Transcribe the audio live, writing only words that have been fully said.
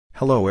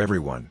Hello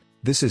everyone,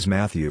 this is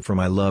Matthew from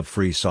I Love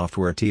Free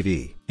Software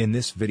TV. In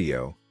this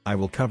video, I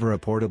will cover a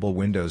portable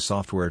Windows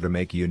software to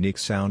make unique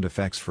sound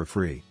effects for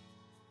free.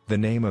 The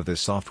name of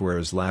this software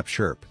is Lab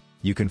Chirp.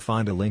 You can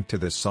find a link to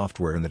this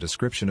software in the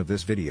description of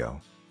this video.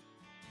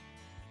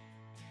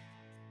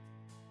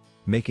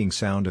 Making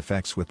sound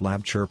effects with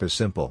Lab Chirp is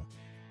simple.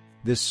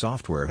 This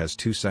software has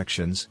two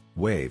sections,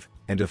 Wave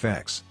and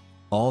Effects.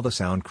 All the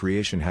sound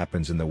creation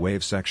happens in the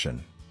Wave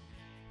section.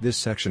 This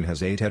section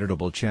has 8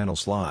 editable channel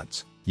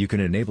slots. You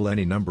can enable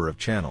any number of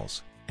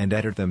channels, and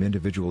edit them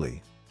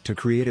individually. To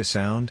create a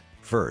sound,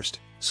 first,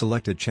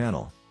 select a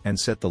channel, and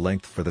set the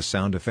length for the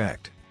sound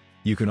effect.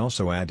 You can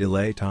also add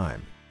delay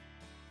time.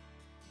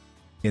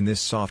 In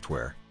this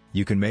software,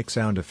 you can make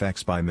sound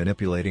effects by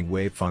manipulating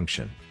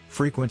wavefunction,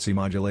 frequency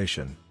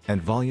modulation, and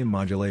volume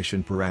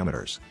modulation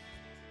parameters.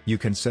 You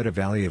can set a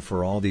value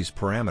for all these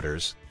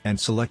parameters, and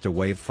select a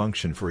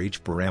wavefunction for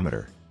each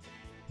parameter.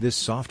 This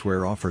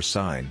software offers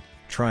sine,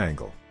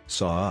 triangle,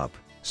 saw up,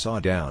 saw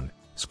down,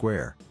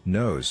 square,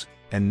 nose,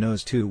 and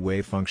nose 2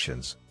 wave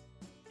functions.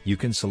 You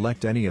can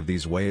select any of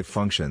these wave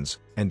functions,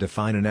 and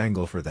define an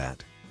angle for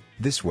that.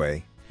 This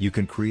way, you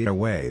can create a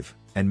wave,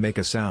 and make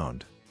a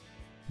sound.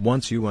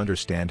 Once you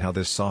understand how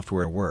this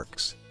software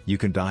works, you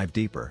can dive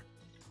deeper.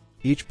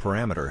 Each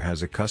parameter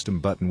has a custom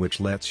button which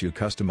lets you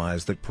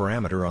customize that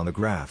parameter on the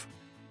graph.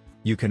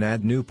 You can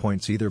add new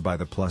points either by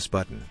the plus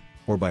button,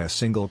 or by a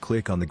single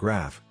click on the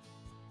graph.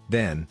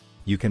 Then,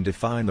 you can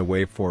define the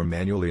waveform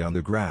manually on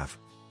the graph.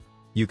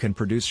 You can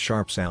produce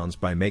sharp sounds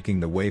by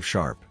making the wave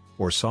sharp,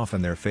 or soften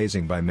their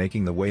phasing by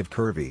making the wave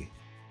curvy.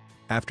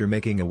 After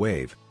making a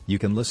wave, you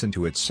can listen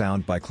to its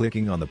sound by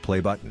clicking on the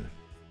play button.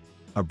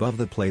 Above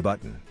the play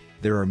button,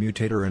 there are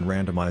Mutator and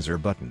Randomizer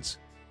buttons.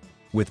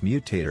 With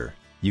Mutator,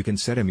 you can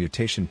set a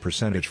mutation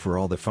percentage for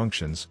all the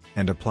functions,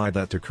 and apply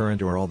that to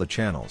current or all the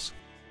channels.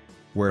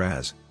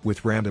 Whereas,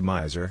 with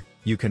Randomizer,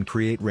 you can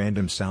create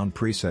random sound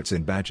presets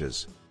in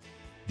batches.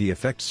 The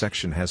effects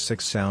section has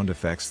 6 sound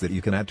effects that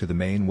you can add to the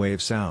main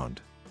wave sound.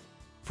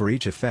 For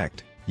each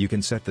effect, you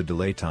can set the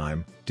delay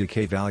time,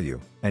 decay value,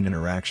 and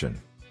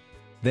interaction.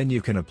 Then you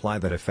can apply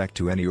that effect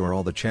to any or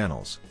all the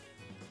channels.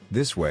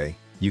 This way,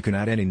 you can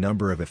add any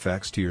number of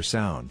effects to your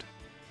sound.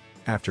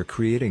 After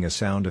creating a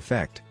sound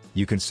effect,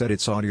 you can set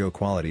its audio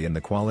quality in the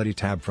Quality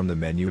tab from the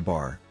menu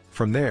bar.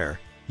 From there,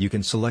 you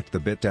can select the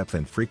bit depth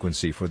and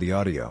frequency for the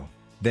audio.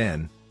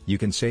 Then, you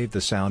can save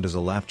the sound as a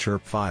Lab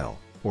Chirp file,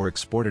 or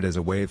export it as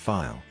a WAV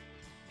file.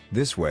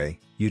 This way,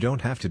 you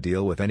don't have to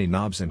deal with any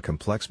knobs and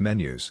complex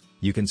menus.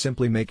 You can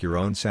simply make your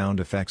own sound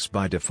effects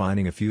by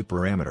defining a few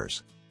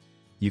parameters.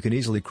 You can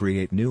easily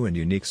create new and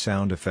unique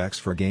sound effects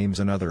for games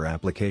and other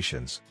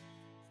applications.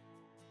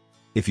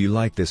 If you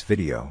like this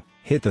video,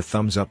 hit the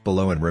thumbs up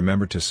below and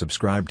remember to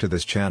subscribe to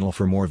this channel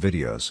for more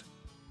videos.